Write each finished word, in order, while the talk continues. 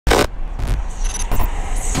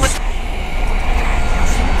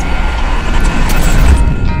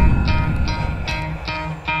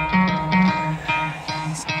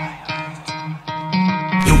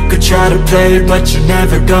try to play, but you're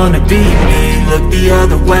never gonna beat me. Look the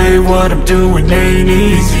other way, what I'm doing ain't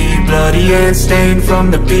easy. Bloody hands stained from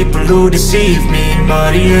the people who deceive me.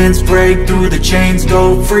 Muddy hands break through the chains,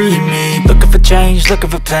 go free me. Looking for change, looking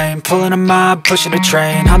for pain, pulling a mob, pushing a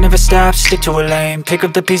train. I'll never stop, stick to a lane, pick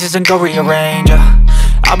up the pieces and go rearrange.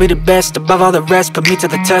 I'll be the best above all the rest, put me to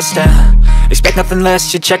the test and expect nothing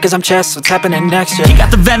less. Your check is I'm chess, what's happening next? Yeah. He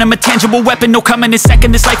got the venom, a tangible weapon, no coming in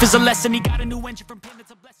second. This life is a lesson, he got a new engine from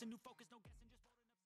pinnacle.